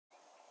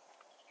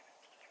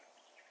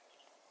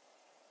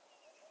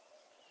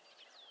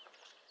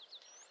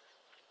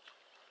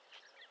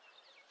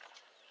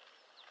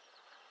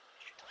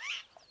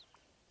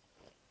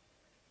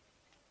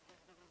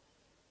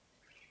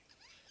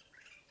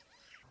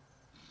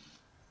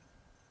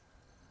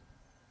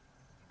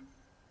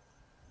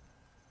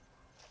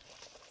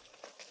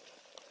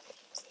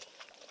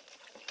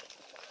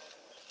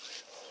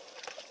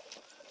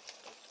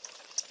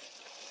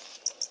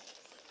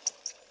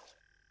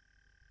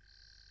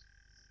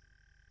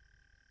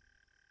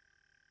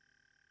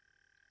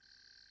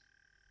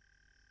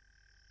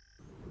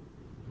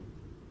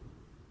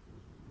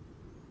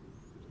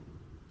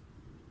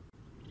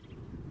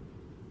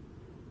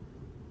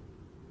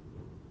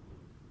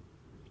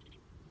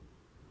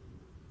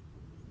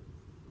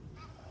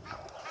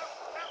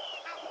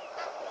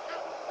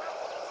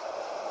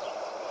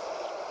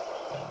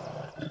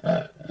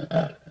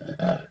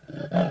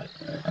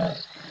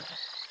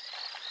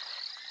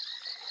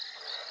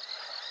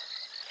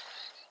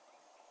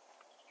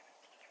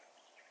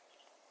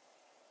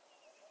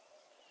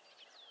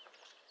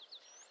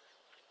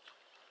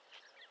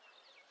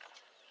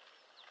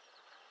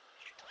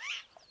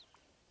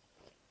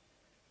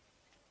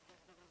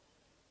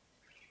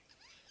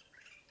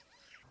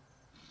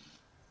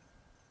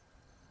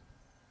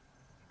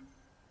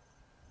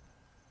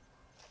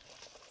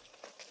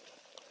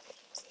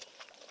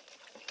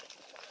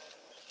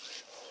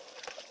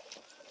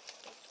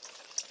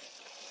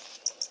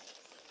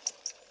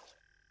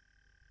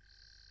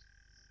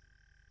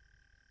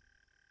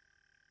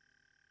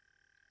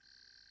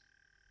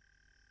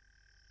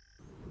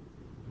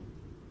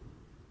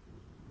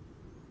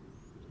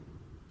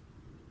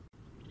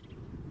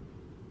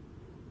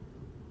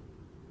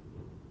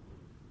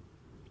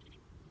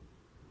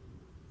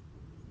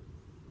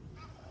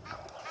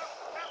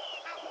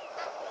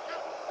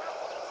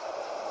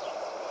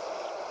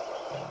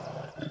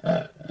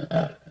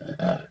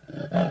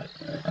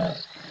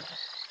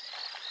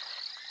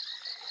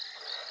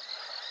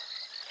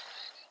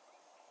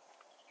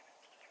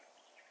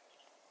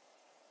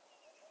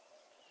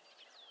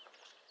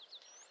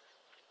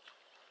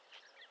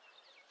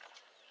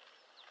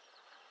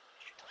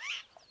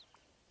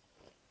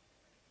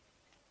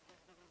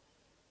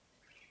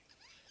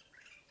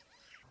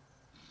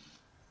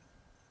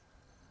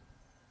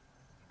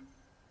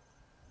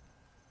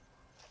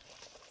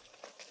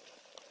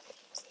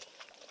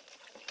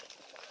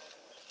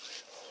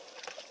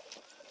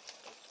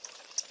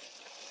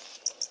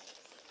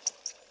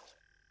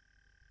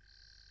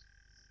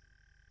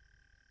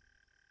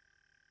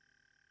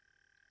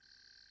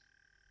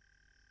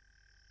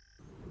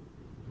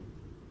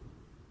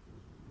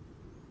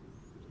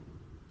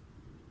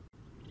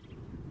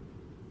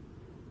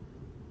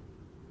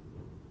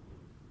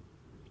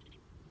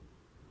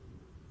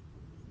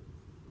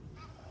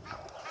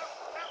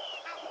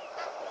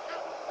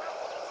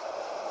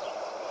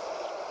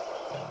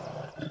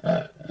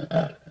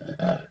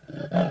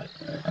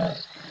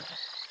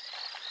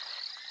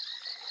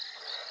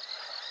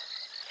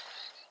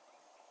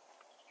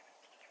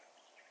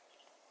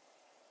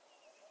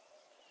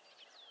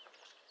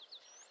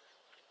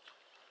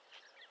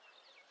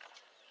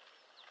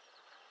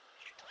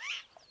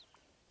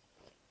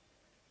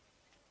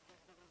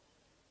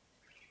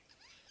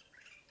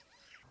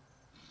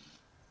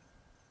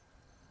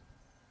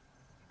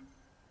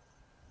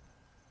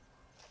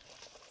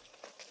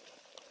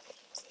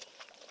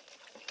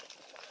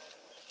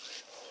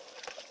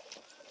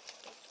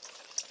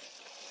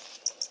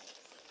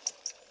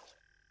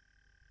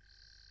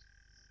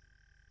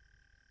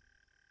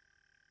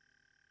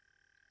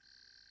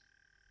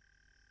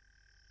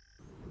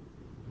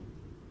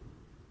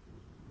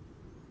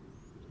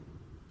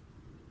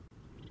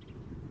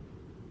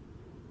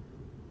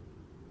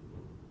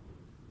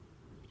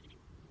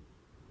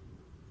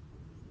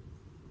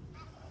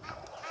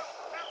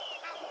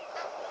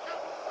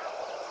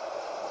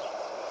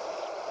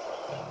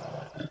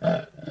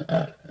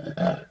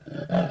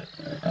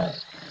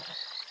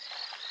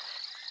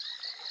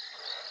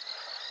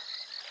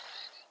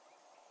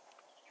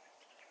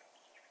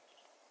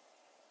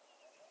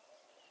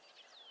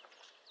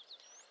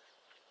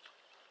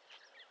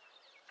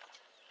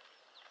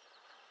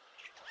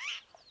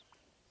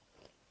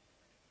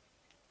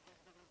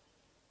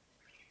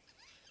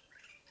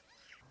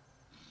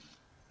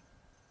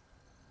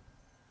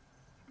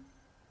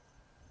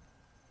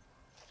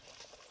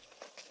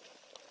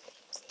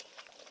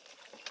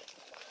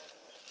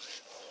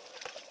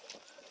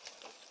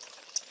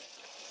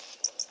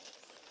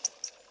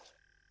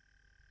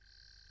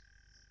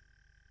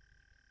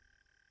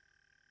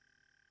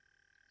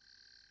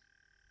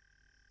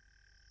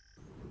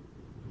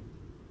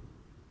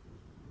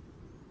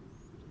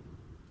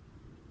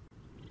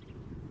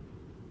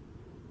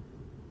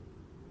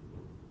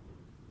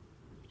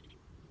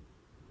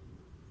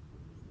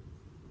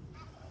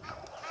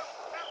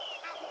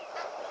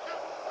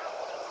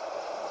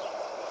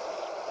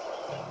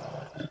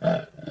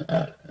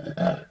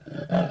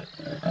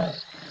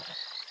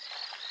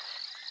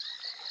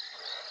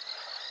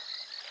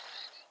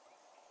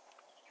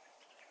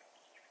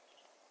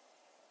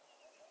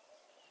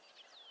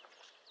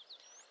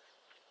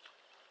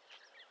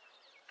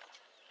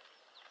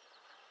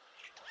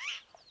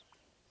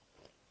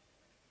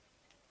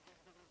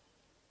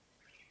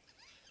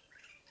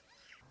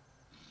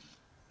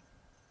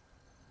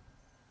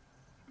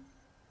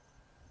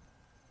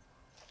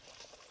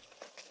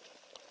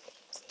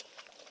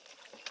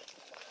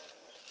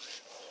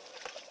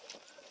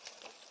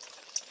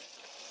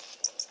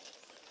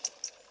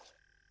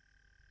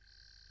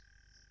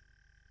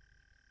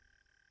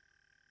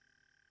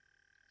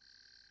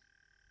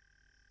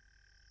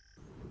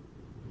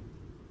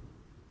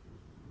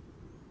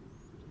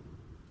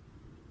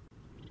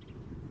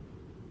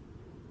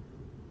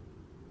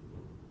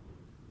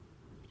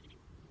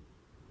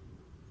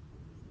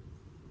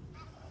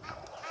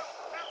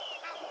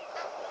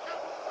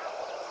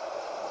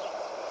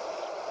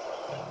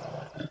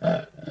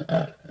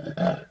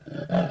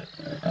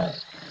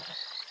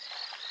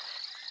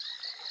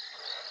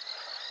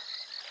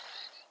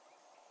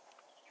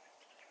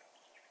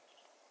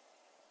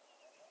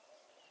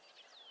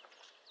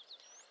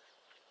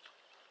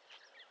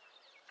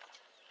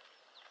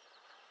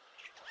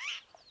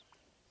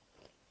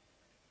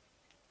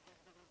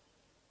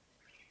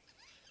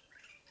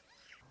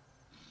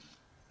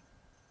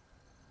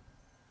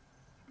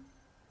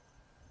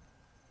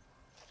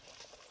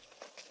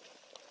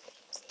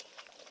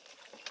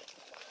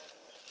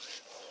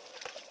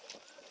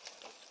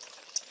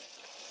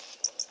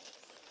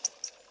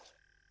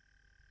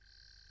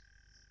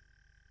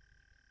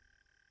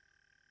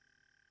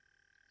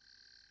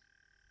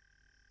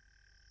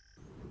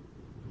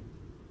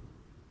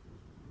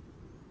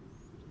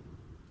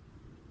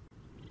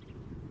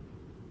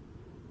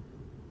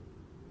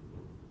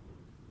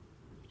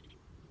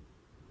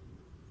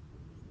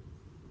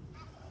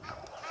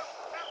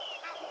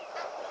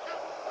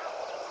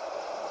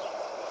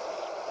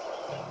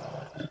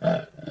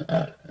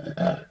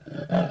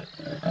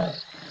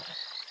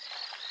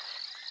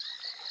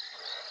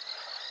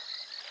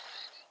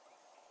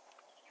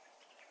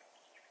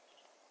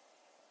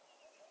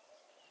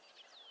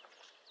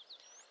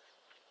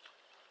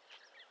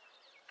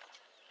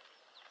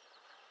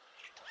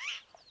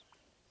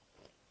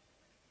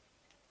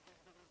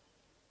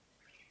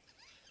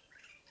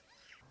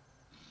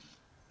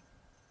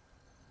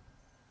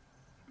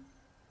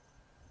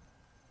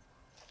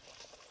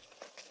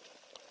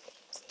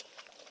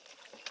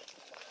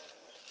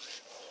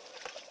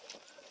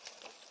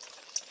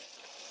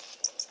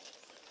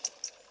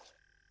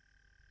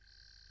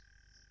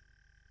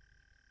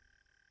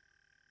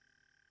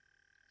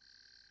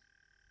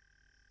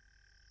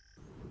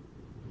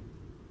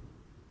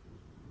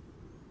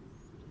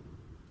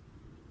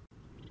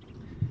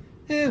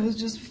It was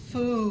just a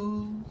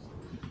fool,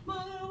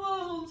 but it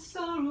was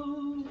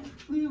sorrow.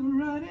 We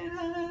were riding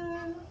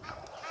high.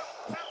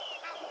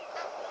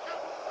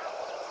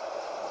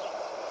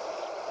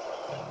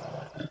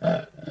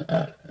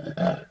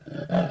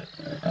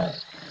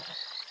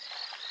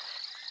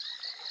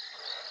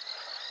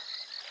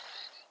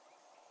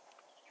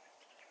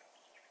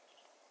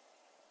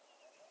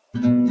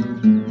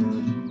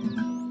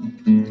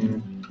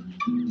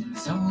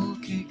 Some will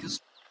kick us.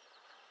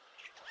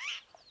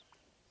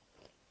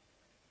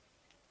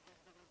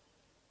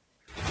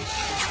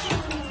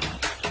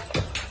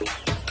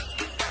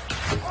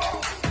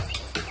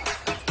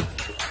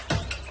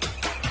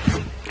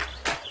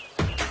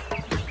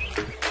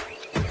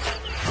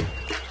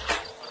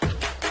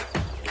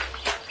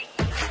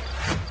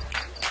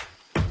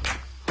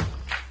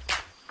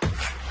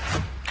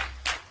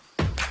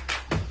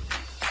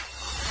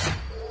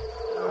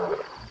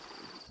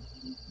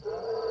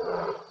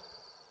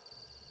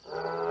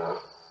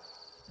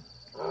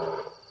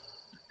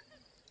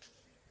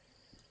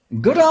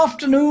 Good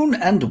afternoon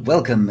and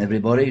welcome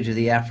everybody to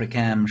the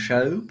Africam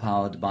Show,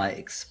 powered by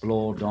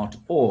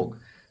explore.org.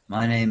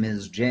 My name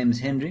is James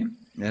Hendry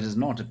That is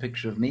not a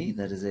picture of me.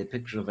 That is a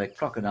picture of a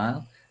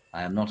crocodile.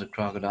 I am not a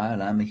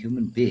crocodile. I'm a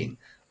human being.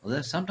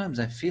 Although sometimes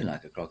I feel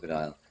like a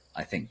crocodile,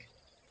 I think.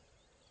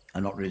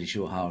 I'm not really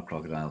sure how a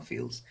crocodile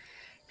feels.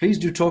 Please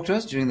do talk to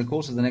us during the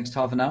course of the next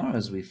half an hour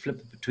as we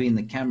flip between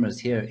the cameras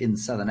here in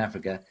Southern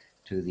Africa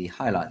to the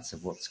highlights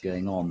of what's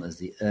going on as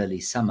the early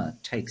summer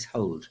takes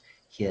hold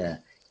here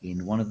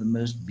in one of the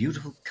most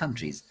beautiful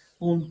countries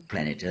on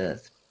planet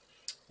Earth.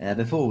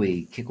 Before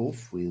we kick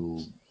off,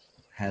 we'll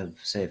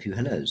say a few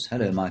hellos.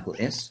 Hello, Michael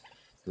S.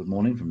 Good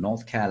morning from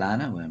North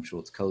Carolina, where I'm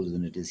sure it's colder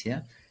than it is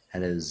here.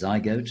 Hello,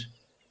 Zygote.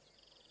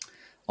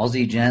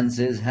 Aussie Jan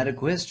says, had a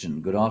question.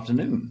 Good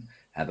afternoon.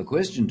 Have a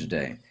question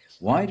today.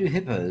 Why do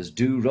hippos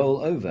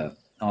roll over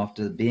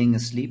after being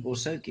asleep or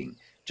soaking,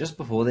 just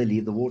before they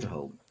leave the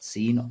waterhole?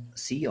 See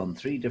on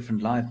 3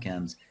 different live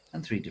cams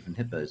and 3 different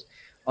hippos.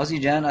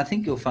 Aussie Jan, I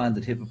think you'll find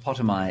that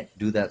hippopotami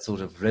do that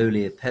sort of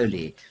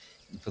roly-poly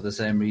for the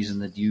same reason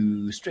that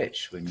you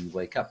stretch when you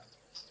wake up.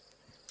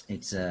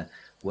 It's a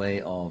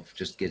way of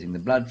just getting the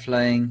blood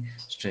flowing,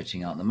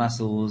 stretching out the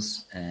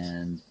muscles,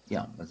 and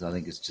yeah, I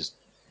think it's just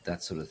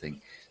that sort of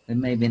thing. There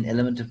may be an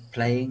element of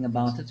playing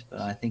about it, but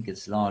I think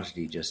it's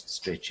largely just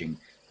stretching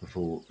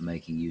before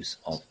making use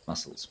of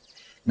muscles.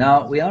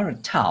 Now, we are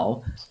at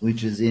Tau,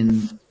 which is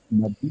in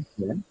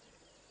Maputo,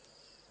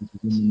 which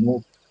is in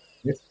the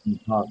northwestern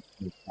part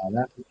of South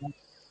Africa.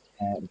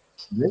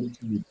 It's a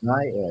relatively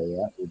dry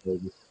area, although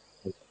this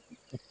is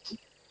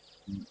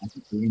I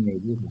think we're in a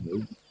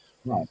waterhole,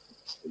 right?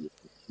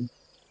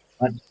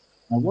 But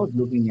I was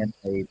looking at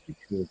a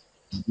picture of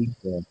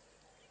Maputo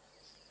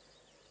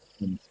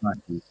in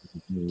slightly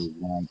more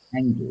wide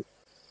angle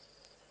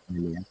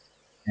earlier,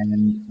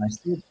 and I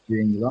said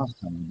during the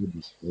last time I did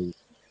this show,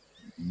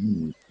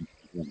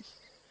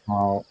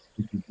 how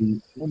it would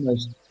be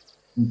almost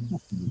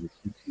impossible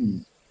to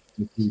see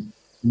if you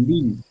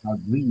believe how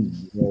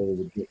green the area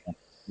would get at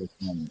this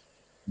moment.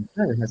 And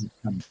so has it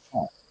come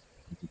apart,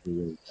 as it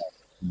always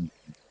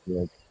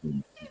does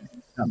in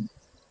summer.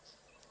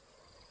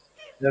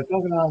 There are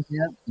crocodiles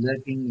here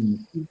lurking in the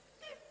sea.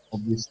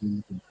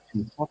 Obviously, it's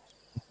too hot,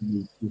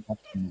 possibly too hot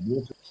in the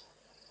water.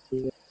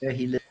 Where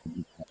he lives,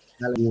 it's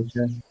shallow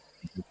water.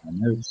 I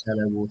know it's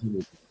shallow water,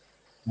 which is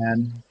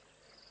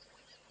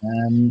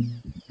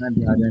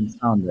apparently I don't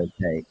sound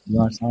okay.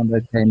 Do I sound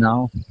okay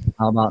now?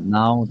 How about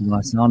now? Do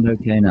I sound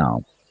okay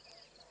now?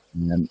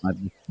 It was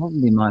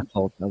probably my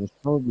fault. I was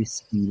probably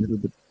sitting a little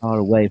bit far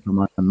away from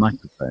my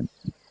microphone.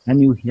 Can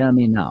you hear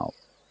me now?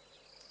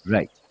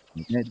 Great.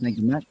 Okay, thank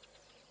you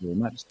very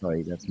much.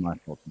 Sorry, that's my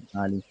fault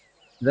entirely.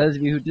 For those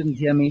of you who didn't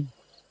hear me,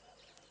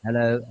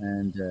 hello,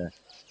 and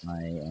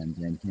I am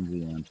James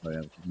Henry, and I'm sorry I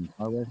was sitting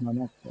far away from my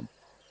microphone.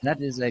 That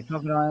is a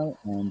crocodile,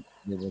 and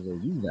there was a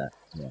weaver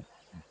here.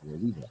 A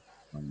weaver,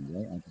 by the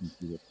way. I didn't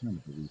see what kind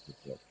of a weaver it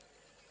was.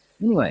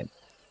 Anyway,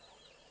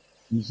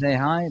 you say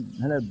hi.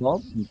 Hello,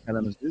 Bob from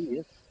Kalamazoo.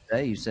 Yes.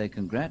 Today you say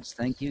congrats.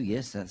 Thank you.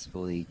 Yes, that's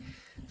for the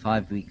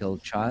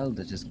 5-week-old child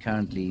that is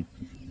currently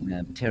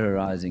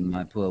terrorizing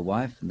my poor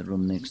wife in the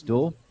room next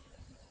door.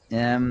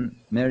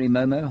 Mary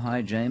Momo,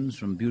 hi James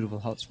from beautiful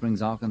Hot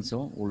Springs,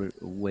 Arkansas.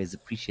 Always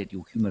appreciate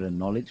your humor and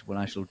knowledge. Well,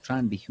 I shall try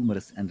and be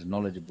humorous and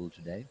knowledgeable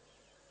today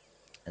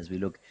as we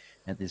look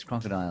at this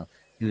crocodile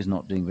who is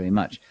not doing very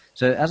much.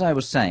 So as I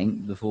was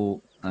saying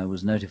before I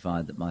was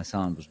notified that my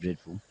sound was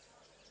dreadful,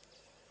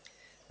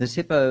 this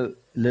hippo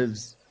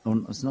lives,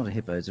 it's not a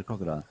hippo, it's a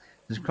crocodile.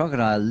 This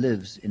crocodile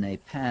lives in a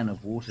pan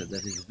of water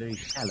that is very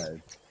shallow.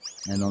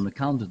 And on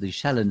account of the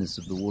shallowness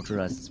of the water,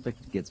 I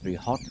suspect it gets very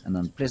hot and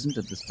unpleasant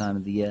at this time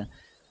of the year.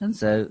 And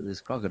so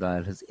this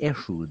crocodile has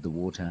eschewed the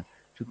water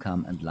to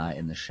come and lie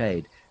in the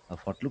shade of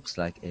what looks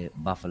like a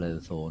buffalo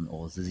thorn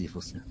or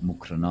Ziziphus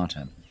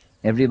mucronata.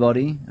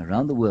 Everybody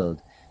around the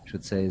world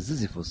should say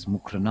Ziziphus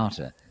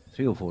mucronata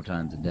 3 or 4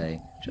 times a day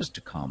just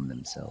to calm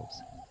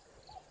themselves.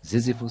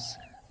 Ziziphus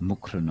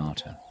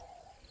mucronata.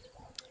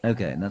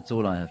 Okay, and that's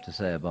all I have to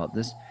say about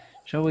this.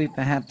 Shall we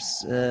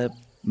perhaps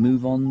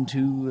move on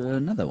to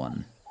another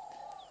one?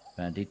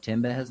 Apparently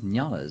Tembe has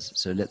nyalas,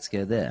 so let's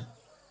go there.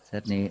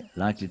 Certainly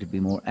likely to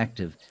be more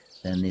active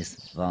than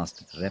this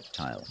vast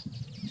reptile.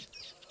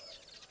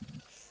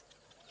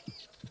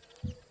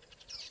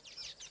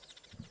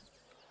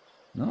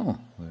 Oh,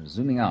 we're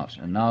zooming out,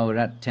 and now we're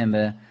at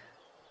Tembe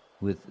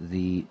with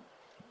the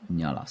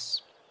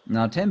nyalas.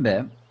 Now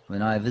Tembe,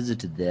 when I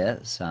visited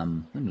there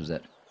when was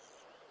that?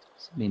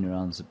 It's been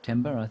around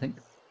September, I think.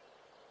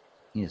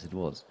 Yes, it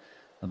was.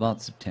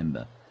 About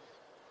September.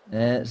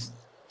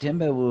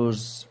 Tembe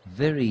was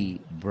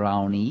very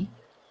browny.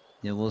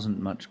 There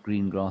wasn't much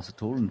green grass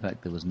at all. In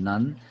fact, there was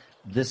none.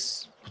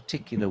 This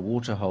particular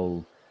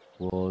waterhole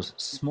was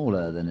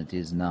smaller than it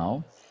is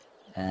now,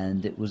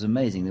 and it was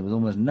amazing. There was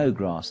almost no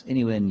grass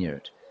anywhere near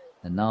it.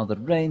 And now the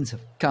rains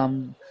have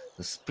come,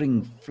 the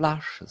spring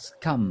flush has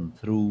come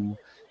through,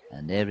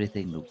 and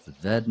everything looks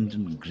verdant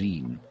and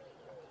green,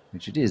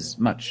 which it is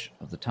much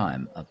of the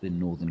time up in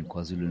northern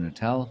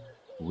KwaZulu-Natal,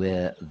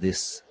 where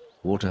this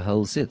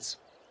waterhole sits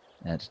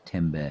at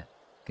Tembe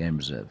Game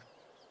Reserve.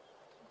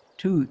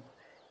 2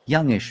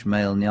 youngish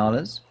male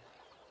nyalas,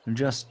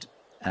 just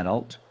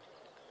adult.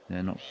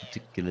 They're not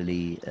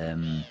particularly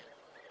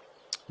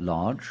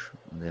large.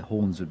 Their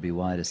horns would be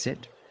wider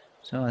set.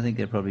 So I think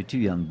they're probably two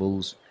young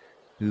bulls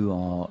who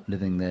are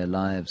living their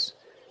lives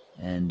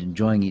and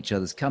enjoying each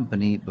other's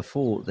company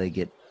before they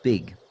get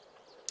big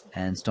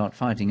and start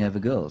fighting over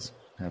girls.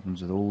 Happens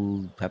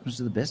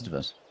to the best of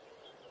us.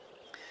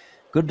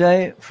 Good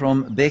day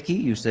from Becky.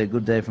 You say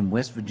good day from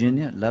West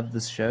Virginia. Love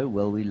this show.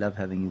 Well, we love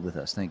having you with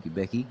us. Thank you,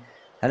 Becky.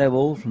 Hello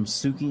all from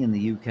Suki in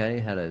the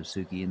UK. Hello,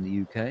 Suki in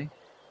the UK.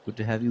 Good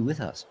to have you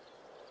with us.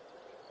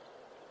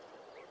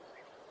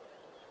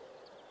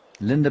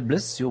 Linda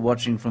Bliss, you're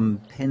watching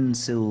from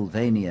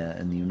Pennsylvania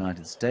in the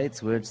United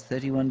States, where it's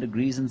 31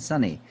 degrees and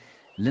sunny.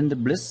 Linda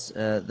Bliss,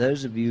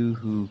 those of you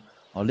who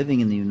are living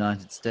in the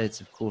United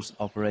States, of course,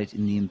 operate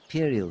in the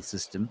imperial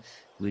system,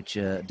 which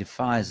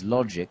defies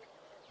logic.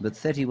 But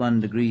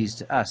 31 degrees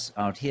to us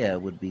out here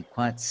would be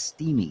quite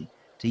steamy.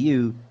 To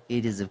you,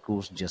 it is, of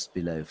course, just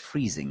below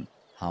freezing.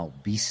 How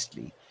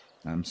beastly.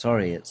 I'm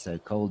sorry it's so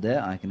cold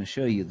there. I can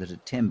assure you that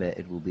at Tembe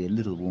it will be a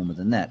little warmer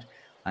than that.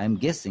 I'm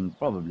guessing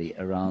probably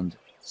around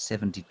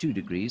 72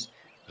 degrees,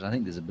 but I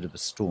think there's a bit of a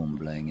storm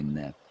blowing in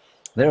there.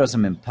 There are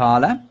some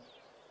impala,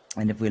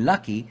 and if we're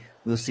lucky,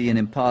 we'll see an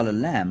impala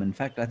lamb. In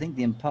fact, I think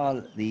the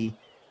impala, the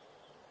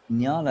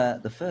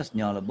first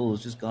Nyala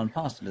bull's just gone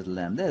past a little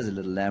lamb. There's a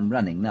little lamb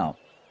running now.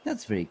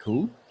 That's very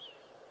cool.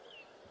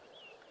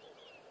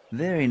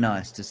 Very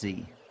nice to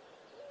see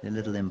the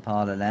little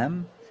impala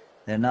lamb.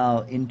 They're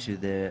now into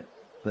their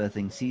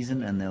birthing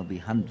season, and there'll be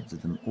hundreds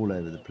of them all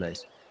over the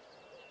place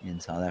in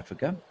South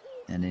Africa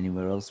and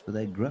anywhere else where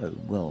they grow.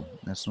 Well,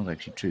 that's not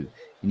actually true.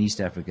 In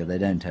East Africa, they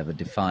don't have a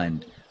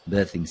defined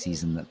birthing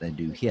season that they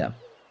do here.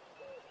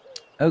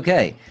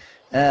 Okay,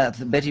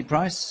 Betty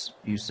Price,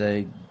 you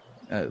say,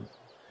 oh,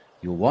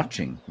 you're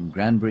watching from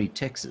Granbury,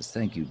 Texas.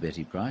 Thank you,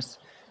 Betty Price.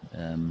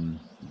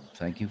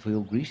 Thank you for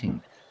your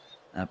greeting.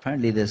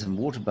 Apparently there's some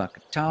waterbuck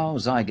tow.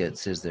 Zygote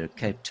says there are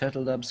Cape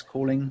turtle doves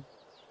calling.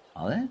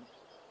 Are there?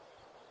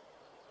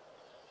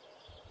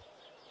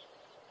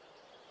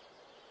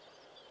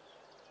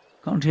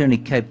 Can't hear any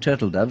Cape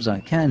turtle doves. I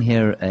can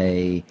hear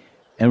a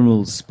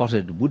emerald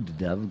spotted wood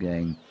dove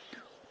going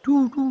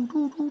doo, doo,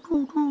 doo, doo,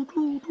 doo, doo,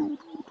 doo,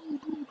 doo,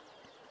 doo.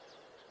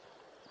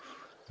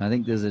 I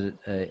think there's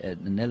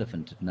an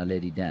elephant at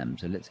Naledi Dam,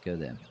 so let's go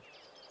there.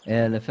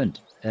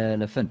 Elephant,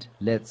 elephant,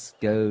 let's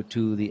go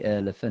to the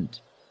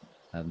elephant.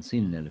 I haven't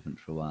seen an elephant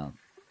for a while.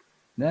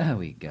 There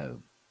we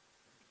go.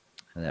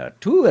 There are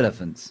two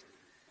elephants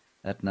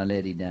at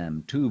Naledi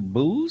Dam, two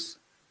bulls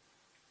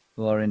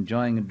who are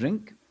enjoying a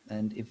drink.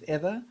 And if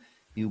ever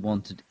you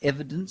wanted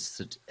evidence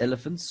that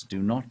elephants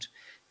do not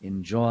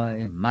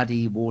enjoy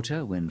muddy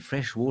water when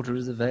fresh water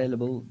is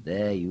available,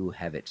 there you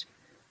have it.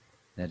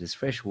 That is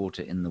fresh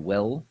water in the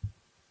well,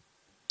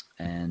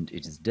 and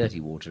it is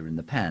dirty water in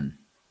the pan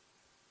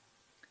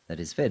that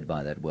is fed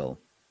by that well.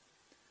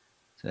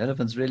 So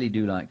elephants really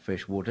do like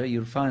fresh water.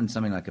 You'll find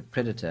something like a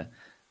predator,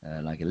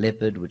 like a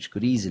leopard, which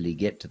could easily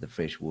get to the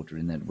fresh water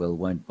in that well,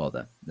 won't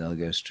bother. They'll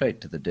go straight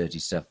to the dirty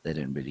stuff. They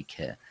don't really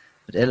care.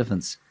 But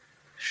elephants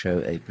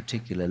show a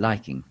particular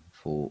liking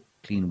for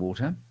clean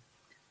water.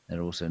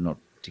 They're also not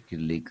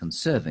particularly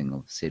conserving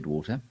of said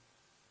water.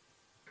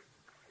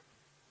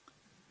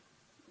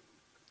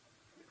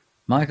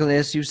 Michael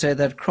S., you say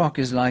that croc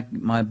is like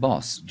my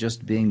boss,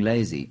 just being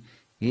lazy.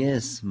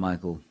 Yes,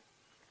 Michael.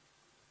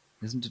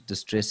 Isn't it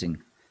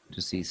distressing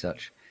to see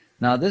such?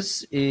 Now,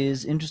 this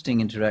is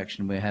interesting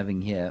interaction we're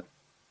having here,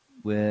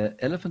 where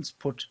elephants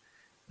put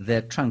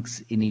their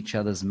trunks in each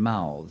other's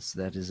mouths.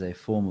 That is a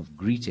form of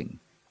greeting.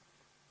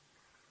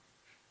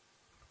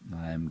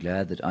 I am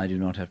glad that I do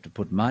not have to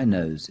put my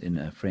nose in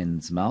a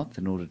friend's mouth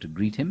in order to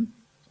greet him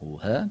or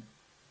her.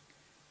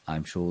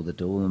 I'm sure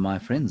that all of my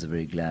friends are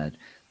very glad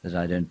that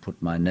I don't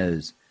put my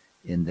nose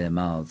in their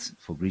mouths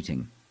for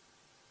greeting.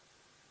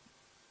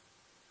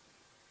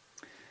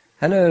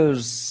 Hello,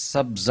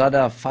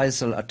 Sabzada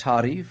Faisal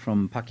Atari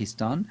from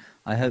Pakistan.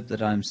 I hope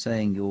that I'm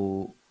saying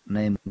your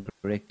name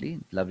correctly.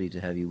 Lovely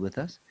to have you with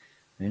us.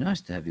 Very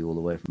nice to have you all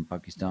the way from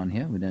Pakistan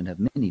here. We don't have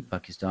many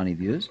Pakistani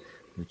viewers,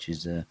 which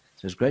is so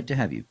it's great to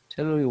have you.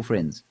 Tell all your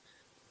friends.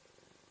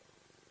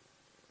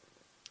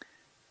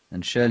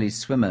 And Shirley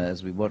Swimmer,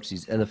 as we watch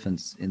these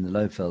elephants in the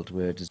Lowveld,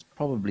 where it is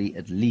probably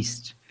at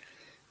least,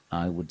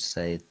 I would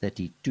say,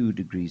 32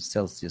 degrees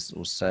Celsius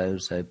or so,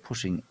 so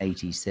pushing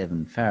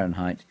 87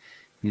 Fahrenheit.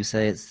 You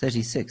say it's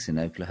 36 in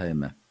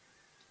Oklahoma.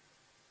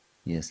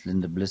 Yes,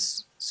 Linda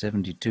Bliss,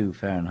 72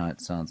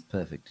 Fahrenheit sounds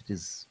perfect. It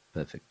is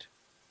perfect.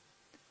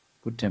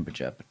 Good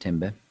temperature up at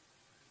Tembe.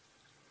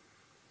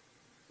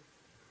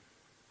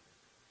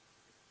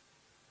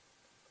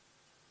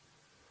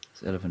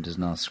 This elephant is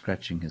now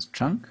scratching his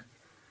trunk.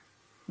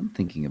 I'm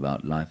thinking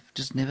about life.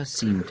 Just never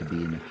seemed to be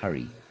in a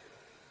hurry.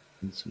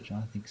 Which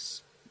I think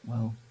is,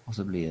 well,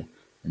 possibly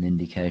an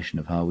indication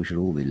of how we should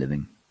all be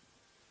living.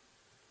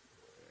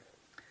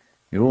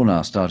 You're all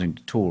now starting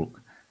to talk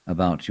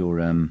about your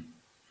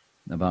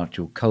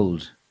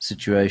cold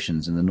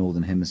situations in the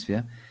Northern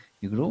Hemisphere.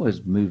 You could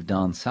always move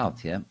down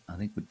south here. I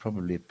think we'd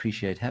probably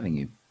appreciate having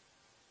you.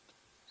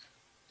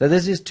 So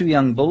this is two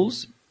young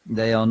bulls.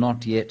 They are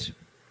not yet,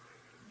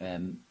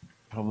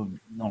 probably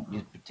not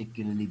yet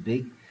particularly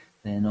big.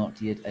 They're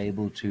not yet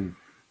able to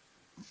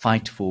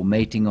fight for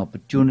mating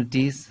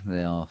opportunities.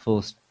 They are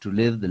forced to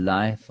live the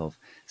life of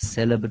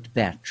celibate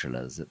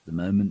bachelors at the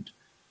moment,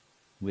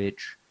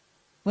 which,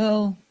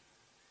 well,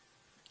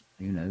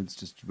 you know, it's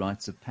just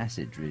rites of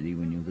passage, really,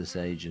 when you're this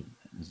age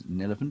as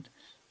an elephant,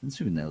 and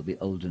soon they'll be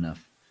old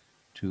enough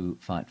to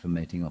fight for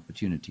mating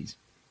opportunities.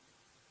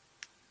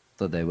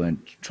 Though they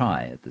won't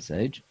try at this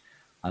age.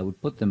 I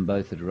would put them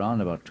both at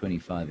around about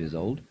 25 years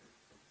old,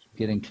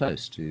 getting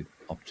close to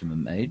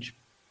optimum age.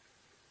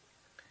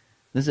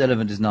 This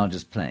elephant is now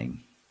just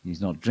playing.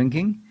 He's not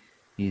drinking.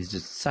 He's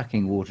just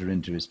sucking water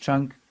into his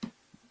trunk,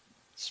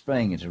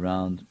 spraying it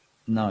around.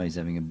 Now he's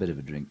having a bit of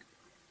a drink.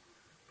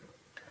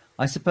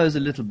 I suppose a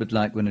little bit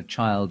like when a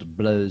child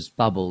blows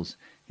bubbles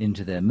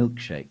into their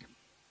milkshake.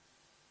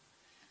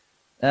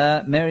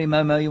 Mary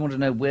Momo, you want to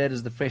know where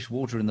does the fresh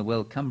water in the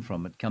well come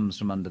from? It comes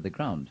from under the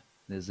ground.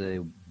 There's a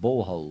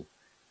borehole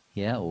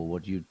here, or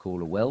what you'd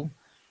call a well,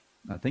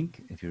 I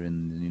think, if you're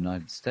in the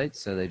United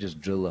States. So they just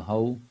drill a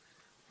hole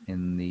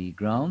in the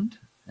ground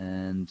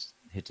and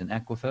hit an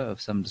aquifer of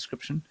some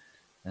description,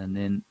 and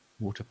then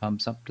water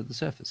pumps up to the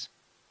surface.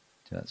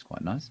 So that's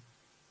quite nice.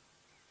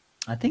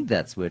 I think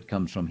that's where it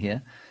comes from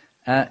here.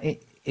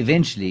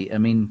 Eventually, I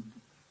mean,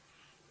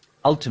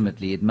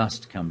 ultimately it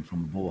must come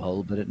from a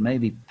borehole, but it may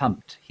be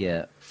pumped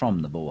here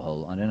from the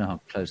borehole. I don't know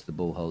how close the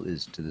borehole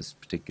is to this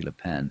particular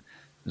pan.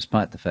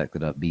 Despite the fact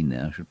that I've been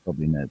there, I should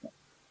probably know that.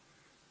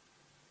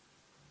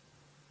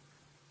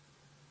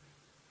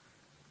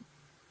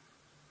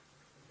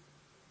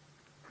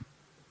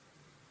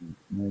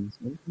 No, this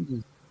elephant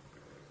is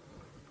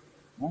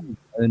not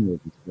the owner of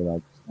this well. I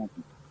just want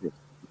to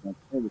suggest, because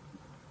I feel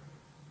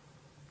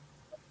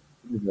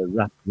there's a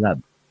rough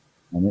rub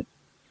on it,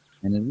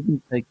 and it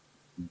didn't take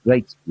a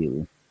great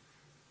deal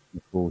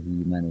before he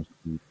managed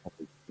to pop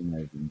his thing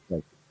over and take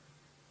it.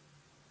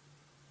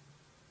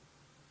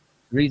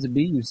 Teresa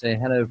B, you say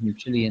hello from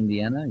Chile,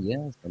 Indiana.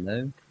 Yes,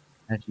 hello.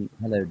 Actually,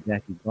 hello,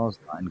 Jackie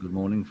Gosline. Good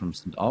morning from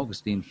St.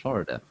 Augustine,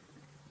 Florida.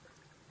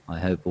 I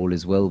hope all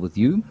is well with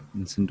you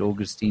in St.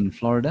 Augustine,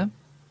 Florida.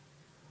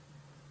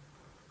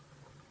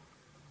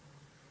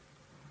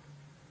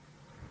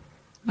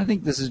 I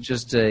think this is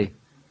just a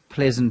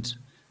pleasant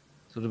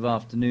sort of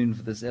afternoon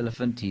for this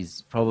elephant.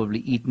 He's probably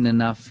eaten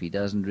enough. He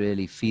doesn't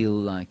really feel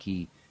like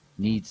he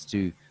needs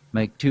to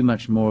make too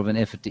much more of an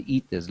effort to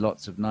eat. There's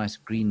lots of nice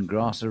green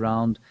grass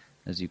around,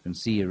 as you can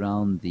see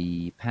around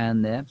the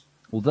pan there.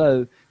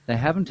 Although they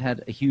haven't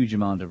had a huge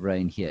amount of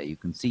rain here. You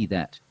can see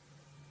that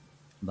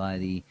by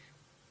the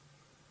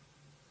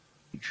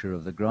picture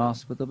of the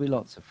grass, but there'll be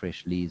lots of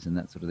fresh leaves and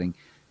that sort of thing.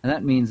 And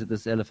that means that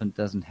this elephant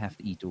doesn't have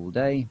to eat all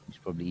day. He's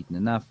probably eaten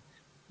enough.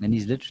 And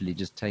he's literally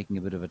just taking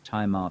a bit of a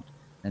time out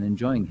and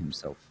enjoying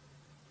himself.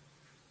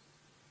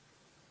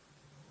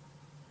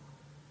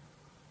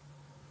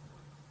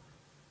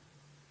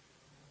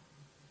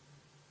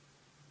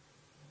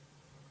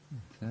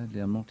 Sadly,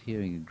 I'm not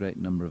hearing a great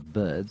number of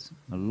birds.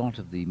 A lot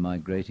of the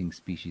migrating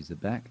species are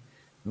back.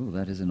 Oh,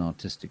 that is an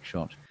artistic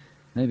shot.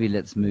 Maybe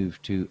let's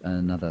move to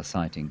another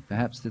sighting.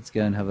 Perhaps let's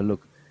go and have a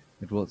look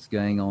at what's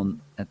going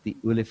on at the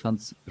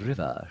Olifants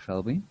River,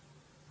 shall we?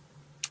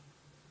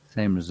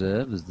 Same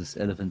reserve as this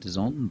elephant is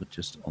on, but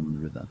just on the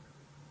river.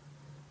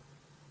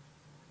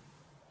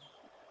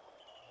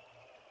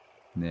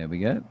 There we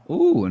go.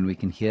 Oh, and we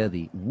can hear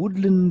the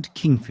woodland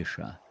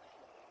kingfisher.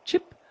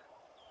 Chip.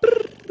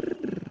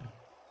 Brrr,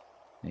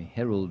 a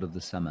herald of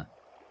the summer.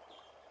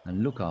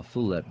 And look how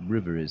full that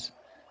river is.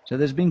 So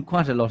there's been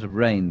quite a lot of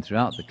rain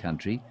throughout the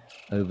country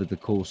over the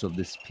course of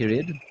this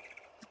period.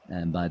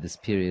 And by this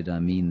period, I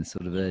mean the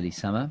sort of early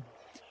summer.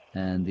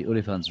 And the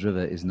Olifants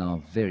River is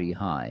now very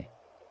high,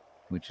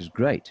 which is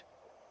great.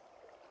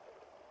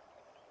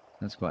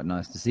 That's quite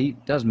nice to see.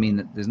 It does mean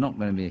that there's not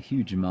going to be a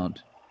huge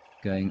amount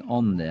going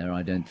on there,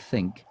 I don't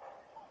think,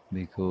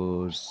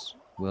 because,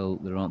 well,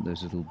 there aren't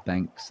those little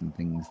banks and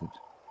things that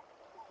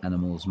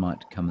animals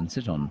might come and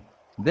sit on.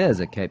 There's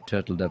a Cape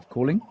turtle dove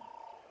calling.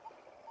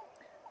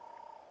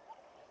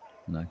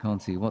 And I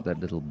can't see what that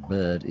little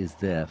bird is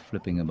there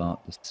flipping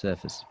about the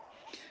surface.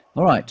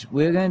 All right,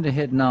 we're going to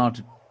head now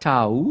to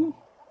Tau,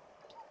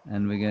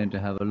 and we're going to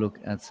have a look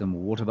at some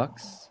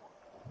waterbucks.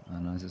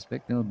 And I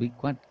suspect they'll be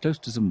quite close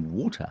to some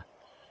water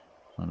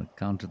on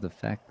account of the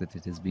fact that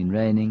it has been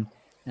raining,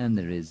 and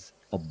there is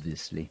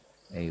obviously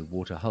a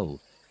water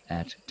hole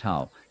at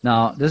Tau.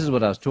 Now, this is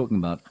what I was talking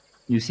about.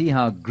 You see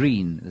how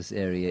green this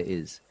area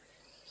is.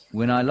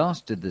 When I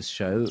last did this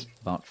show,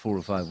 about 4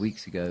 or 5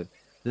 weeks ago,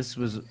 this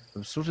was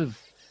a sort of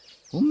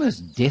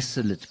almost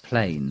desolate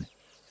plain,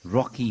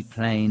 rocky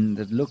plain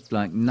that looked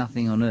like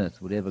nothing on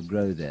earth would ever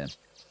grow there.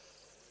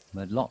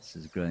 But lots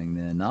is growing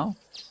there now.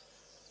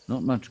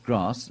 Not much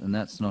grass, and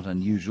that's not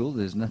unusual.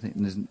 There's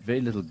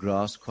very little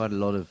grass, quite a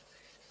lot of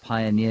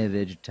pioneer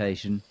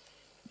vegetation,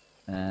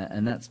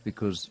 and that's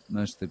because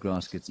most of the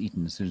grass gets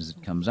eaten as soon as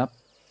it comes up,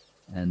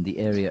 and the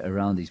area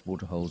around these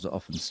waterholes are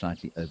often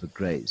slightly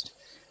overgrazed.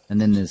 And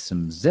then there's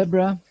some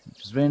zebra,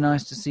 which is very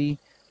nice to see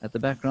at the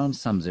background.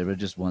 Some zebra,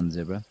 just one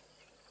zebra.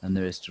 And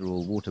the rest are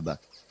all waterbuck,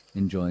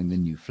 enjoying the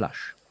new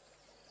flush.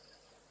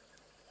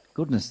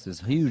 Goodness,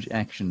 there's huge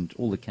action to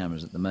all the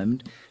cameras at the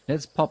moment.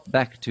 Let's pop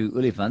back to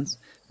olifants,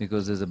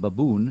 because there's a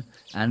baboon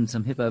and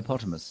some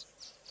hippopotamus.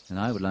 And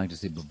I would like to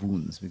see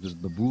baboons, because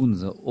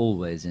baboons are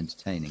always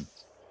entertaining.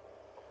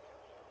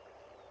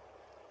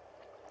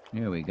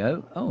 Here we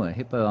go. Oh, a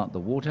hippo out the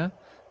water,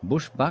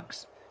 bush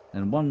bucks,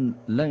 and one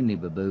lonely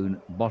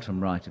baboon bottom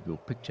right of your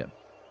picture.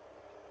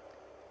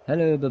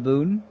 Hello,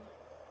 baboon.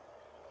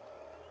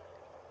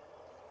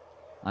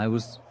 I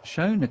was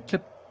shown a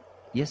clip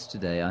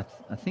yesterday,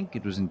 I think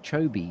it was in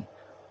Chobe,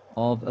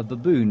 of a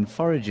baboon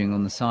foraging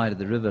on the side of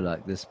the river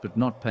like this, but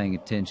not paying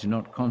attention,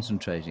 not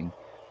concentrating.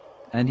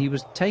 And he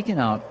was taken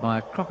out by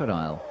a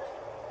crocodile.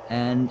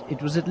 And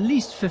it was at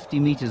least 50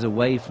 meters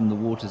away from the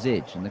water's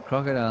edge. And the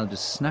crocodile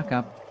just snuck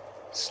up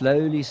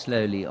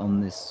slowly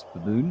on this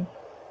baboon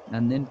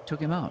and then took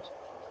him out.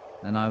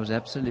 And I was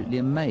absolutely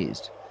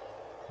amazed.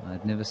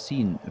 I'd never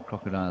seen a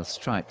crocodile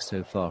strike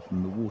so far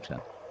from the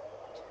water.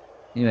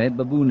 Anyway,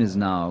 baboon is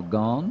now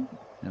gone,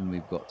 and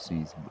we've got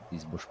these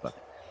bushbuck.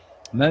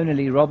 Mona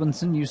Lee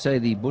Robinson, you say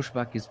the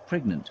bushbuck is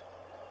pregnant.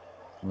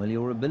 Well,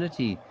 your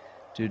ability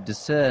to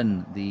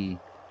discern the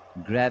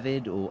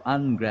gravid or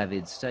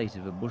ungravid state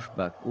of a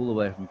bushbuck all the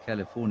way from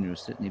California is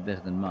certainly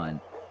better than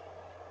mine.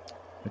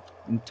 It's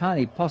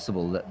entirely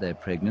possible that they're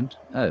pregnant.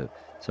 Oh,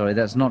 sorry,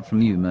 that's not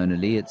from you, Mona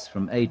Lee. It's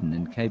from Aidan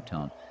in Cape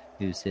Town,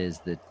 who says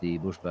that the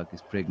bushbuck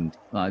is pregnant.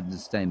 Well, the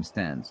same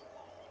stands.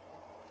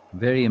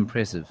 Very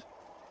impressive.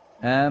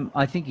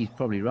 I think he's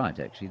probably right,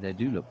 actually. They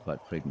do look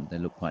quite pregnant. They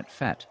look quite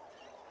fat.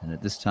 And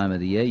at this time of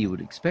the year, you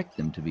would expect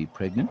them to be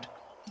pregnant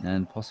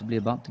and possibly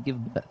about to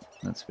give birth.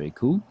 That's very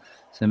cool.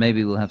 So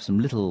maybe we'll have some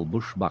little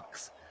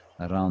bushbucks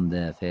around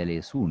there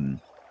fairly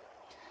soon.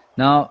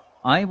 Now,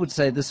 I would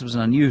say this was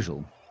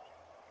unusual,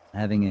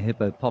 having a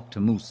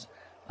hippopotamus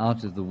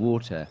out of the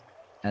water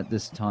at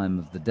this time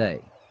of the day.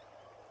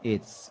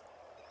 It's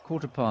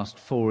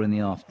 4:15 in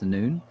the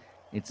afternoon.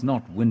 It's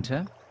not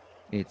winter.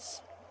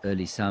 It's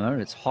early summer.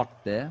 It's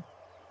hot there.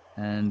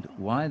 And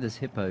why this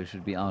hippo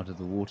should be out of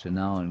the water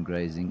now and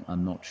grazing,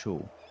 I'm not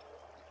sure.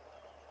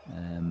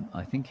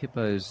 I think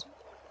hippos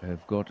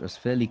have got us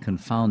fairly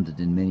confounded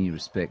in many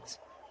respects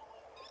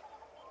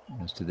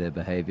as to their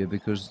behavior,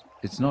 because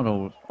it's not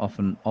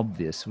often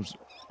obvious, it's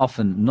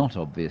often not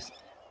obvious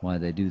why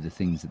they do the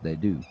things that they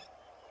do.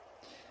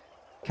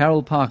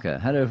 Carol Parker,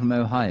 hello from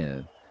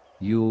Ohio.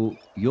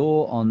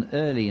 You're on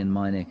early in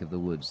my neck of the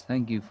woods.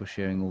 Thank you for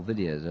sharing all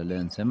videos. I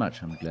learned so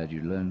much. I'm glad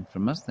you learned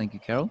from us. Thank you,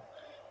 Carol.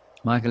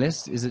 Michael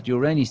S., is it your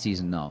rainy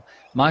season now?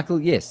 Michael,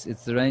 yes,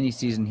 it's the rainy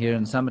season here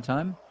in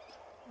summertime.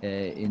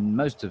 In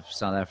most of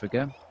South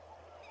Africa,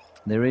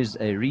 there is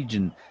a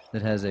region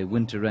that has a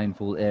winter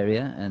rainfall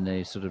area and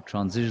a sort of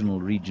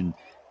transitional region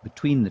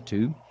between the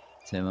two.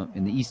 So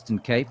in the Eastern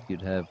Cape,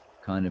 you'd have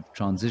kind of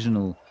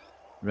transitional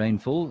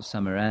rainfall,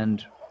 summer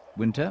and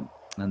winter,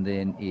 and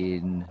then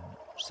in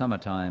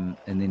summertime,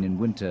 and then in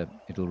winter,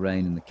 it'll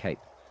rain in the Cape,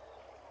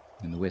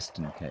 in the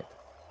Western Cape.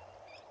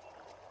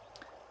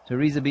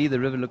 Teresa B., the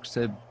river looks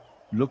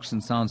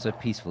and sounds so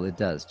peaceful. It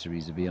does,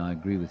 Teresa B., I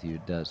agree with you,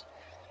 it does.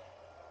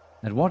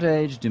 At what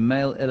age do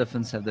male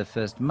elephants have their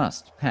first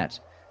must? Pat.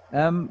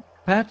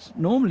 Pat,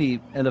 normally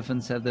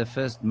elephants have their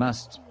first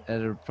must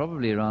at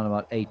probably around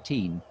about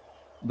 18,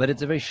 but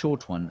it's a very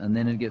short one, and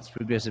then it gets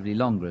progressively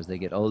longer as they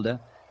get older,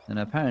 and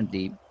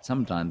apparently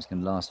sometimes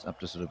can last up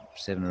to sort of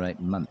 7 or 8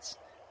 months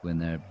when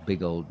they're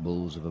big old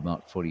bulls of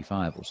about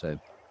 45 or so.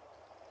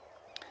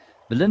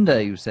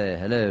 Belinda, you say,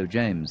 hello.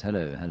 James,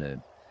 hello,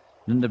 hello.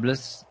 Linda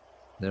Bliss,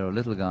 there are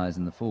little guys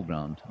in the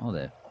foreground, are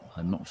there?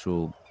 I'm not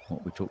sure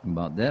what we're talking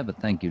about there,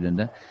 but thank you,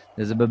 Linda.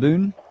 There's a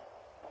baboon,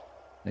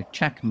 a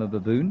chacma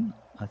baboon.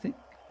 I think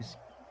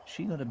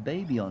she got a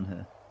baby on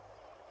her.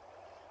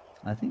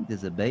 I think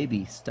there's a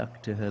baby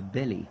stuck to her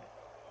belly.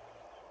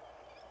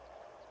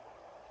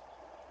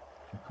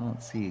 I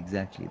can't see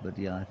exactly, but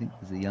yeah, I think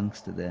there's a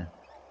youngster there.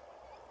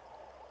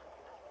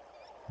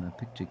 My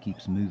picture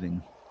keeps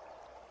moving.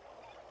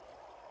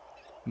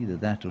 Either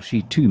that or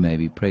she too may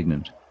be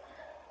pregnant.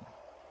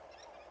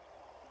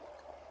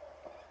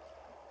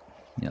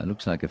 Yeah, it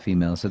looks like a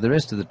female. So the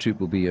rest of the troop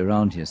will be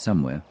around here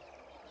somewhere.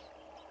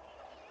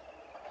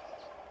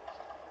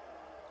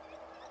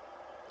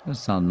 Does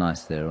sound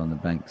nice there on the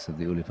banks of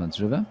the Olifants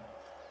River.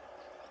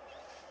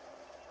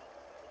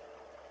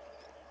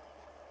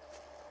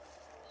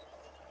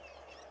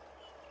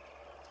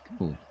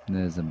 Cool.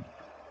 There's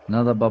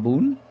another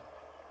baboon.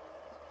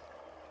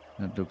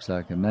 That looks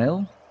like a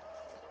male.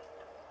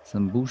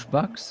 Some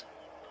bushbucks.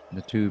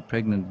 The 2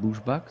 pregnant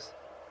bushbucks.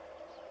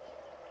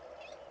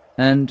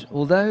 And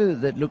although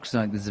that looks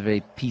like there's a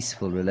very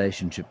peaceful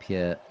relationship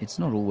here, it's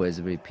not always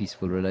a very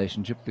peaceful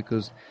relationship,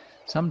 because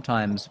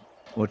sometimes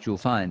what you'll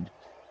find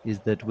is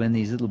that when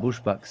these little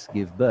bushbucks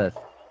give birth,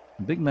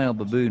 a big male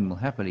baboon will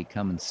happily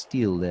come and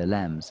steal their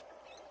lambs.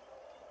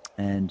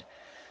 And,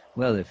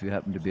 well, if you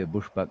happen to be a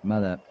bushbuck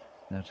mother,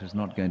 that is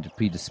not going to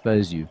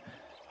predispose you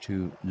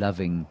to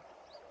loving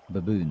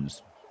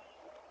baboons.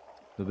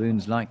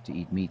 Baboons like to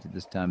eat meat at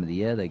this time of the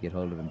year. They get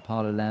hold of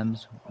impala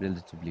lambs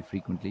relatively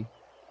frequently.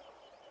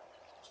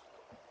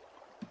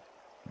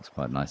 It's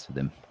quite nice for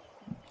them.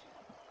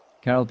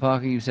 Carol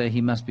Parker, you say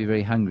he must be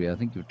very hungry. I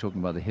think you were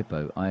talking about the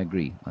hippo. I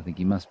agree. I think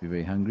he must be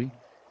very hungry.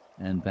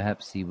 And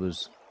perhaps he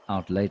was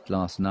out late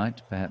last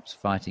night, perhaps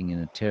fighting in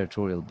a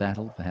territorial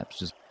battle, perhaps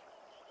just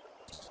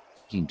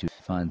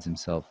finds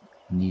himself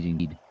needing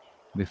to feed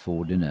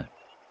before dinner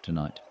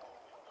tonight.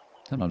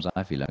 Sometimes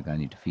I feel like I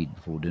need to feed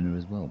before dinner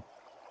as well.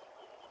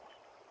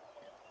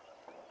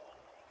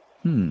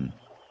 The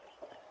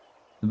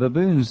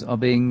baboons are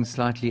being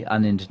slightly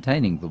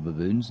unentertaining for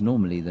baboons.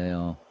 Normally they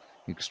are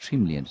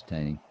extremely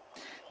entertaining.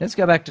 Let's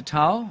go back to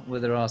Tau, where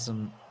there are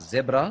some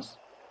zebras,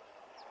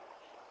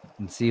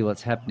 and see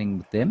what's happening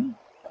with them.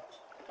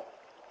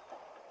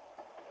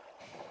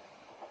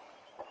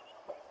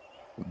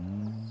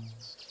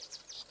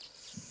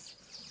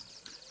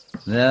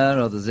 There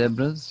are the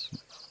zebras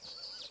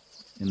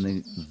in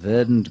the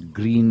verdant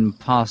green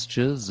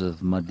pastures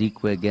of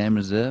Madikwe Game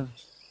Reserve.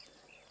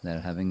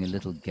 They're having a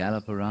little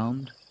gallop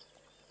around.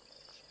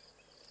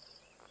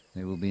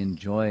 They will be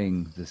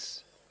enjoying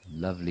this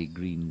lovely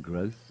green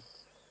growth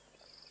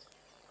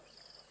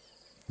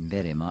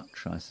very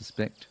much, I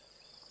suspect.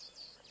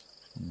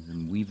 There's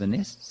some weaver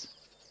nests.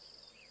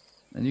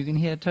 And you can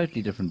hear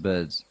totally different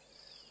birds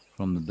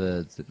from the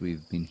birds that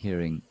we've been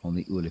hearing on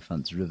the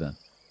Olifants River.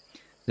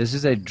 This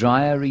is a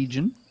drier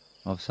region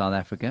of South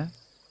Africa,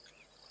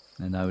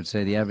 and I would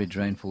say the average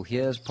rainfall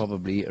here is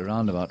probably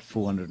around about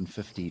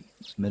 450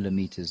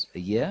 millimeters a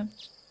year,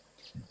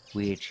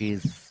 which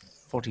is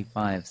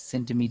 45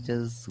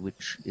 centimeters,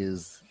 which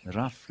is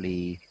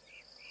roughly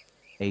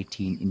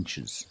 18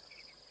 inches.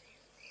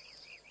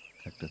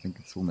 In fact, I think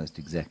it's almost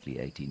exactly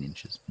 18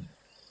 inches.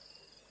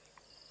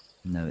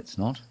 No, it's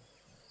not.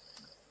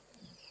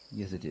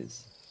 Yes, it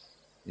is.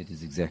 It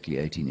is exactly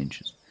 18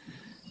 inches.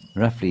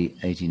 Roughly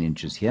 18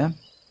 inches here.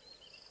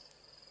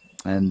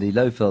 And the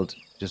Lowveld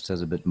just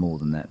has a bit more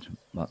than that,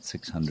 about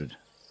 600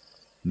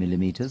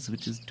 millimeters,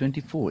 which is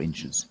 24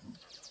 inches.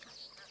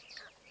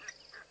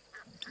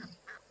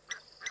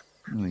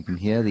 And we can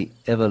hear the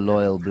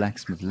ever-loyal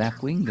blacksmith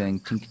lapwing going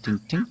tink,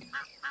 tink, tink.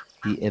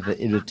 The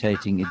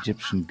ever-irritating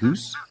Egyptian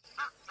goose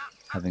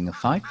having a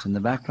fight in the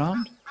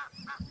background.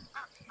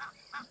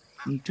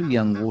 And two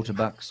young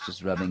waterbucks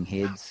just rubbing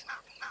heads.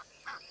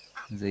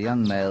 There's a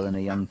young male and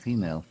a young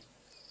female.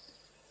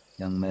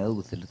 Young male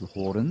with the little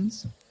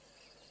horns,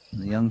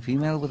 and the young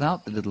female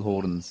without the little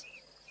horns.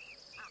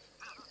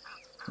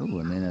 Oh,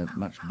 and then a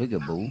much bigger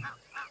bull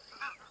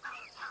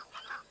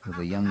with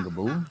a younger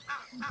bull,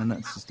 and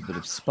that's just a bit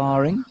of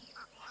sparring.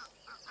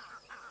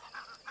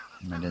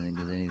 I don't think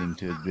there's anything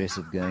too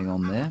aggressive going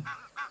on there.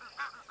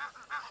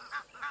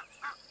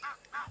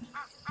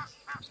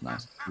 It's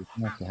nice. It's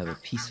nice to have a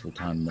peaceful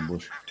time in the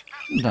bush.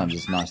 Sometimes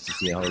it's nice to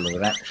see a whole lot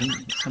of action.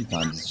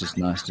 Sometimes it's just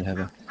nice to have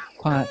a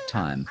quiet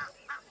time.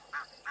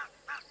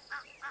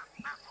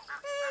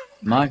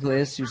 Michael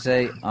S., you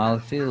say, I'll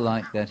feel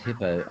like that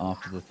hippo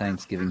after the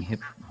Thanksgiving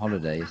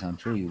holidays. I'm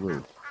sure you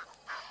will.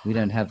 We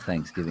don't have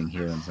Thanksgiving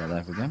here in South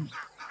Africa.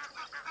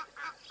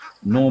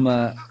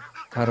 Norma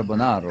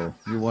Carbonaro,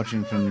 you're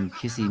watching from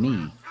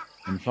Kissimmee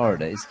in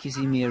Florida. Is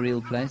Kissimmee a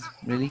real place?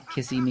 Really?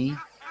 Kissimmee?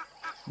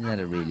 Is that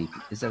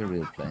a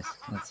real place?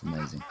 That's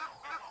amazing.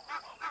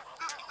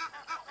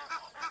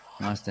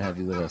 Nice to have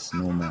you with us,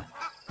 Norma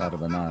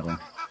Carbonaro.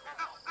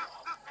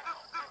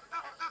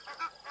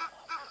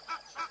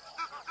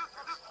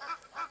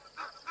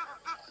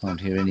 Can't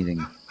hear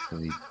anything for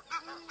the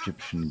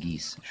Egyptian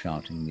geese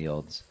shouting the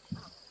odds.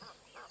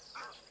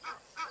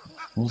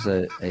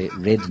 Also a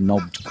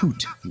red-knobbed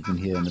coot you can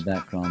hear in the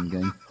background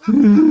going.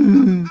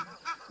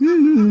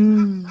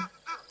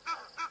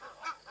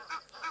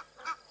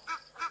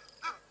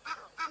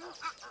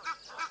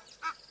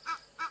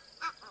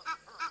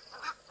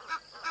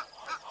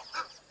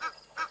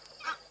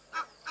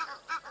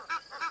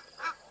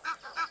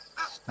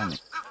 Stunning.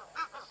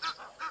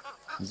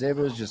 The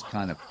zebra's just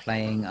kind of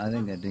playing. I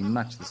think they're doing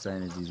much the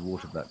same as these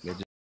waterbuck. They're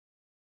just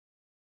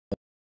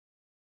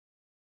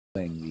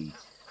playing the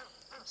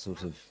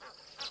sort of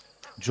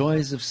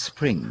joys of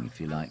spring,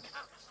 if you like.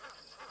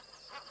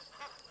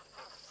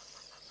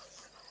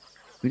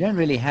 We don't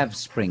really have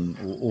spring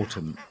or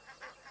autumn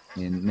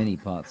in many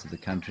parts of the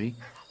country.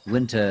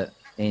 Winter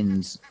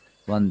ends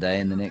one day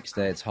and the next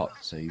day it's hot,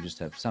 so you just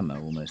have summer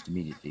almost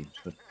immediately.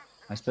 But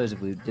I suppose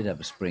if we did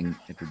have a spring,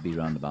 it would be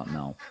round about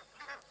now.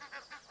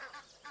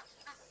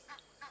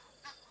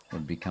 It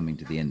would be coming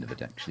to the end of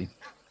it, actually.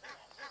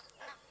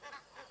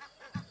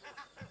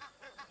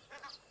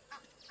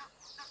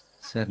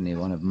 Certainly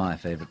one of my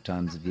favourite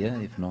times of year,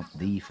 if not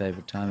the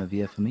favourite time of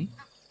year for me.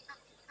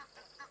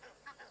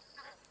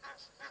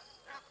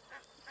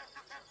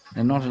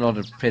 And not a lot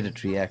of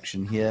predatory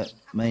action here,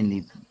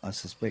 mainly, I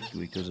suspect,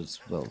 because it's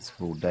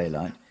broad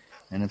daylight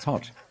and it's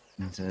hot.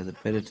 And so the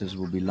predators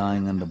will be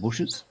lying under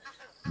bushes,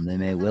 and they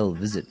may well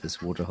visit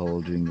this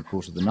waterhole during the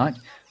course of the night.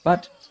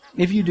 But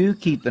if you do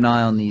keep an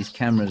eye on these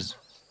cameras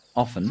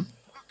often,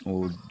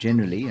 or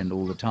generally and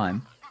all the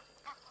time,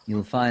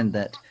 you'll find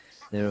that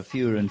there are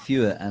fewer and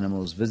fewer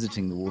animals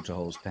visiting the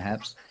waterholes,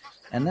 perhaps,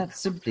 and that's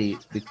simply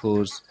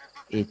because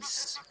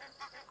it's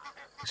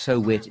so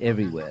wet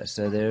everywhere.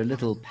 So there are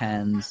little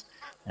pans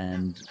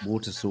and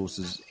water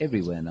sources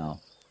everywhere now,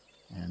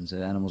 and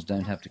so animals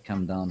don't have to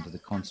come down to the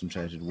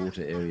concentrated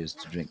water areas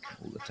to drink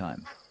all the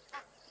time.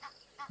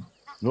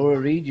 Laura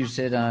Reid, you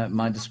said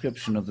my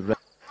description of the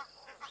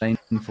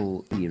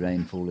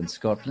rainfall in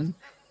Scotland.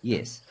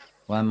 Yes,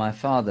 why my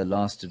father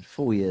lasted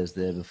 4 years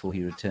there before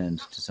he returned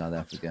to South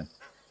Africa.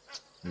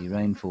 The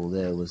rainfall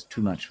there was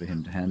too much for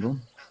him to handle.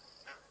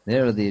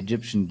 There are the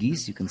Egyptian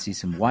geese. You can see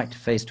some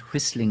white-faced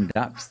whistling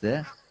ducks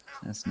there.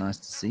 That's nice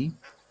to see.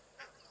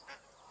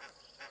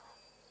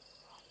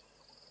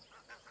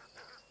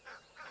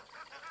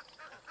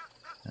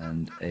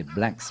 And a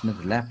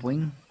blacksmith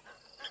lapwing,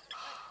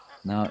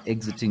 now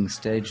exiting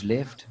stage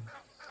left.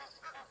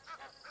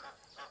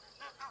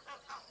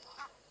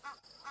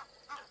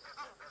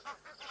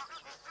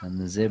 And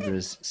the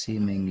zebras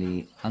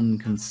seemingly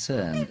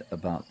unconcerned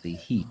about the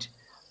heat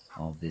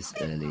of this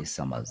early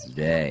summer's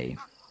day.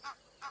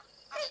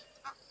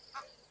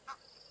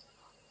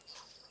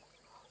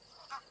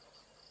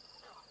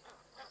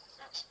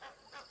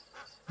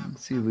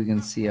 Let's see if we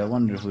can see. I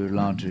wonder if we're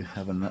allowed to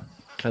have a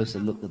closer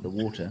look at the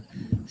water,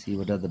 see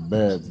what other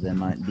birds there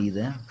might be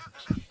there.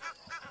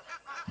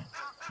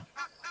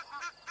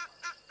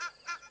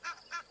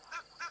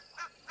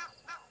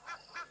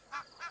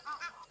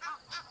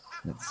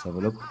 Let's have a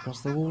look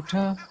across the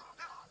water.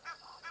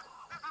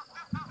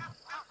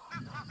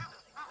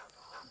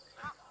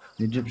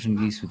 The Egyptian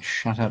geese would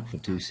shut up for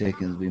 2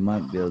 seconds. We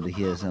might be able to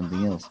hear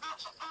something else.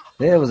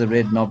 There was a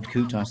red-knobbed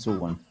coot. I saw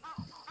one,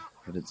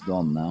 but it's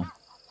gone now.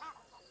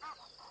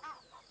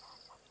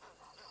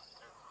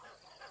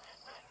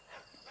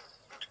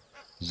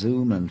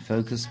 Zoom and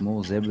focus.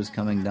 More zebras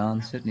coming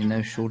down. Certainly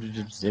no shortage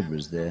of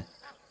zebras there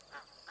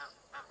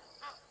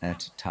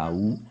at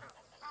Tau.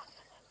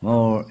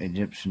 More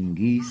Egyptian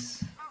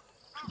geese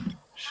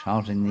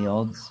shouting the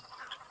odds.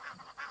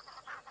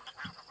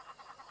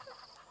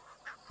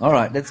 All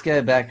right, let's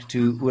go back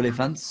to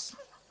elephants.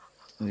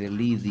 We'll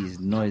leave these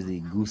noisy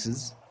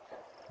gooses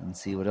and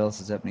see what else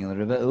is happening on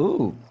the river.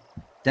 Ooh,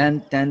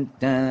 dun dun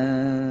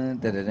dun,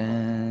 da da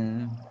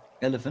da.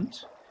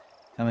 Elephant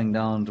coming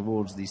down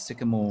towards the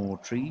sycamore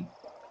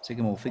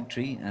fig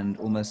tree, and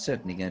almost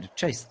certainly going to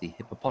chase the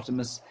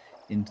hippopotamus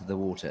into the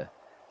water.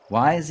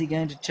 Why is he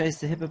going to chase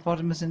the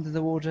hippopotamus into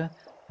the water?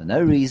 For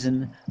no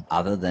reason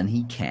other than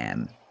he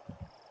can.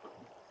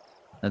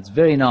 That's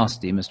very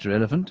nasty, Mr.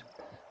 Elephant.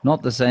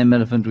 Not the same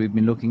elephant we've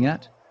been looking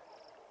at.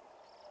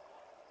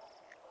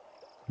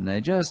 And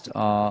they just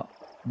are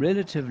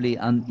relatively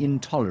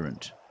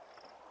intolerant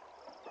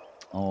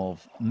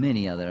of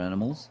many other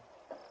animals.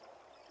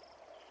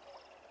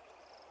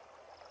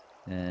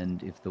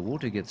 And if the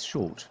water gets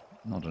short,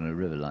 not on a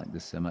river like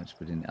this so much,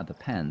 but in other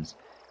pans,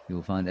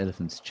 you'll find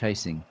elephants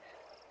chasing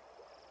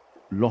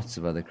lots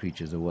of other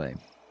creatures away.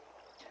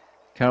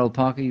 Carol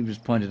Parker, you've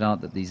just pointed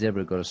out that the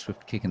zebra got a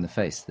swift kick in the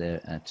face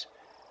there at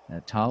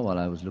Tau while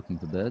I was looking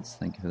for birds.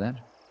 Thank you for that.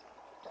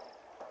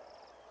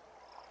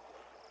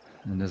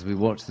 And as we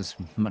watch this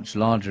much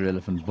larger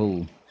elephant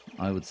bull,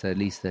 I would say at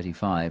least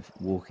 35,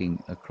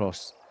 walking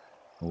across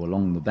or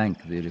along the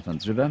bank of the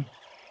Elephants River,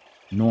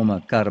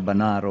 Norma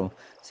Carbonaro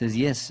says,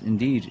 yes,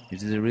 indeed,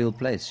 it is a real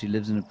place. She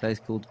lives in a place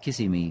called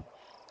Kissimmee,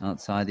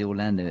 outside the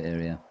Orlando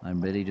area.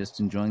 I'm really just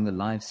enjoying the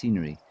live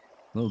scenery.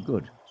 Well,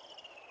 good.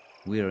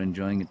 We are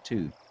enjoying it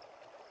too.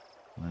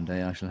 One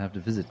day I shall have to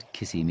visit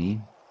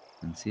Kissimmee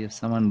and see if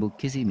someone will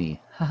kissy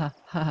me. Ha ha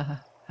ha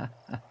ha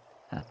ha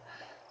ha.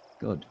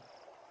 Good.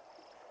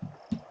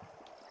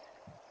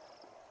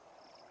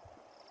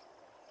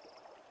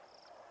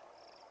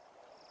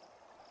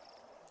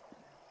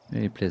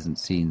 Very pleasant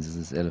scenes as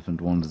this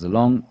elephant wanders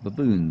along.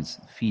 Baboons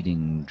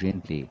feeding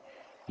gently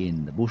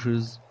in the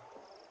bushes.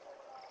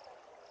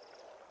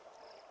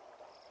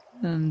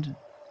 And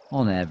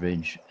on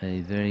average,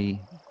 a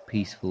very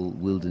peaceful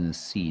wilderness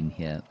scene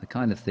here. The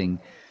kind of thing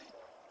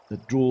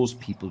that draws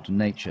people to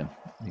nature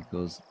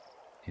because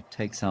it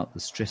takes out the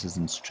stresses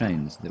and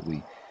strains that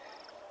we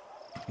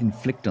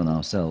inflict on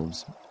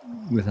ourselves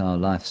with our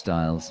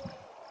lifestyles.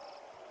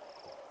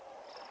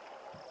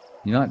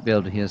 You might be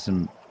able to hear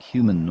some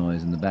human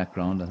noise in the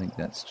background. I think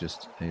that's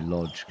just a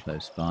lodge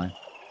close by.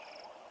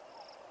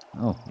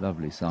 Oh,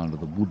 lovely sound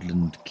of the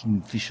woodland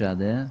kingfisher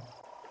there.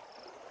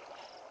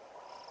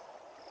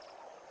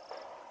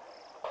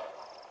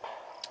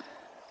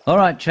 All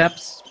right,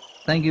 chaps.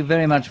 Thank you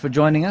very much for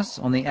joining us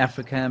on the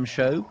Africam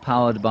Show,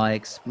 powered by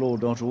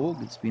Explore.org.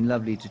 It's been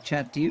lovely to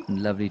chat to you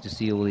and lovely to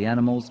see all the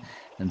animals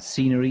and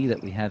scenery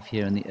that we have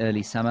here in the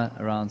early summer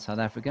around South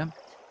Africa.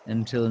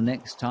 Until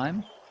next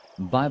time,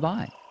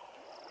 bye-bye.